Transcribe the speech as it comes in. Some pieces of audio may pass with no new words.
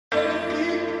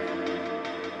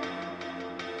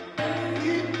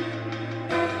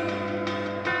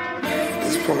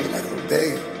point like I'm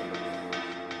dead.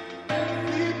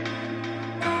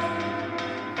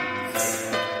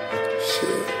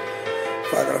 Shit,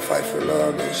 if I gotta fight for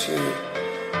love, then shit,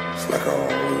 it's like I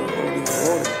don't even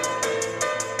want it.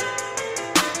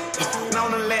 Known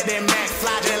to let that Mac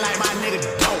fly just like my nigga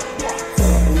dope.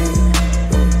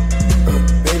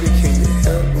 Baby, can you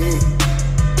help me?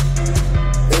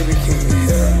 Baby, can you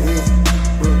help me?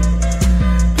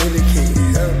 Baby, can you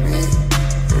help me?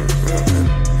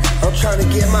 I'm trying to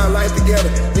get my life together,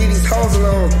 leave these hoes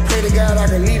alone. Pray to God I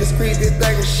can leave the street, this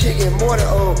thing of shit get more than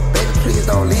old. Baby, please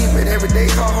don't leave it, every day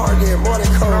her heart get more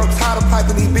than cold. I'm tired of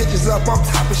piping these bitches up, I'm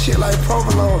topping shit like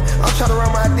provolone. I'm trying to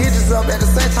run my digits up, at the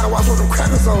same time watch what them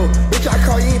crackers on. Bitch, I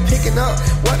call you ain't picking up,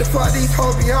 what the fuck these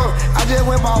hoes be on? I just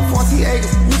went bought 40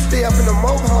 acres, you stay up in the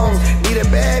mobile homes. Need a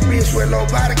bad bitch with low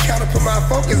body count to put my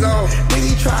focus on. Nigga,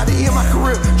 he tried to end my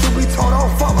career, truth be told, I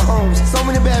don't fuck with homes. So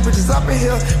many bad bitches up in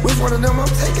here, which one of them I'm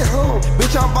taking home?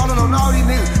 Bitch, I'm ballin' on all these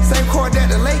niggas, same court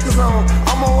that the Lakers on.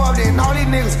 I'm more up than all these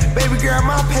niggas, baby girl,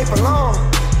 my paper long.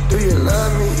 Do you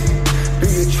love me? Do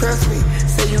you trust me?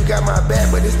 Say you got my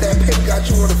back, but it's that paper got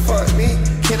you wanna fuck me.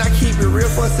 Can I keep it real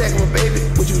for a second, baby?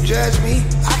 Would you judge me?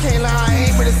 I can't lie,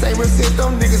 I ain't been the same since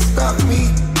them niggas stuck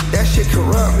me. That shit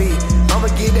corrupt me.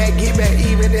 I'ma get back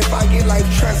even if I get life,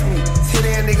 trust me. See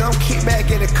that nigga, I'm kick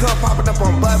back in the cup, popping up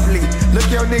on bubbly. Look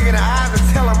your nigga in the eyes and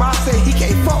tell him I say he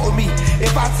can't fuck with me.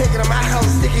 If I take it to my house,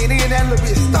 stick it in, that little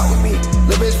bitch stuck with me.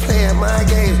 Little bitch playing mind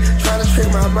games, trying to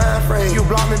trick my mind frame. You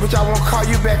block me, bitch, I won't call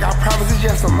you back, I promise it's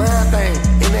just a mind thing.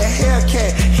 In that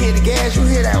Hellcat, hit the gas, you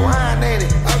hear that wine, ain't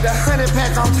it? Up the 100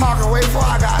 pack, I'm talking way before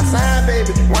I got signed,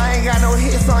 baby. Why I ain't got no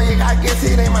hits on you, I guess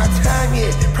it ain't my time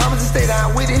yet. Promise to stay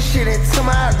down with this shit until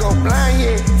my eyes go blind,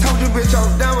 yeah. Told you, bitch, I'm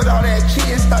done with all that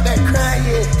cheating, stop that crying,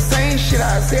 yeah. Same shit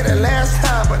I said the last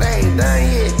time, but I ain't done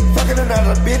yet. Fucking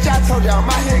another bitch, I told you I'm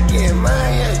out here getting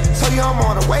mine, yeah. So you I'm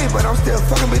on the way, but I'm still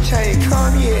fucking, bitch, I ain't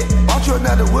come yet. Bought you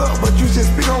another whip, but you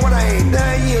just speak on what I ain't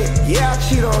done yet. Yeah, I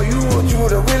cheat on you, you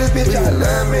the realest bitch, I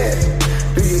love me.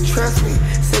 Do you trust me?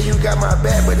 Say you got my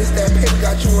back, but it's that paper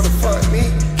got you wanna fuck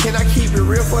me. Can I keep it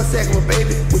real for a second,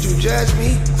 baby? Would you judge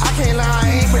me? I can't lie,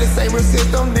 I ain't been the same since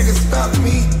them niggas stuck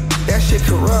me. That shit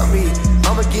corrupt me.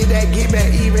 I'ma get back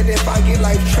even if I get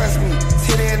life, trust me.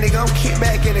 See that nigga, I'm kick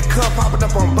back in the cup, popping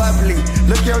up on bubbly.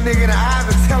 Look your nigga in the eyes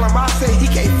and tell him I say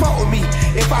he can't fuck with me.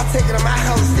 If I take it to my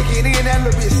house, stick it in, that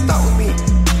little bitch stuck with me.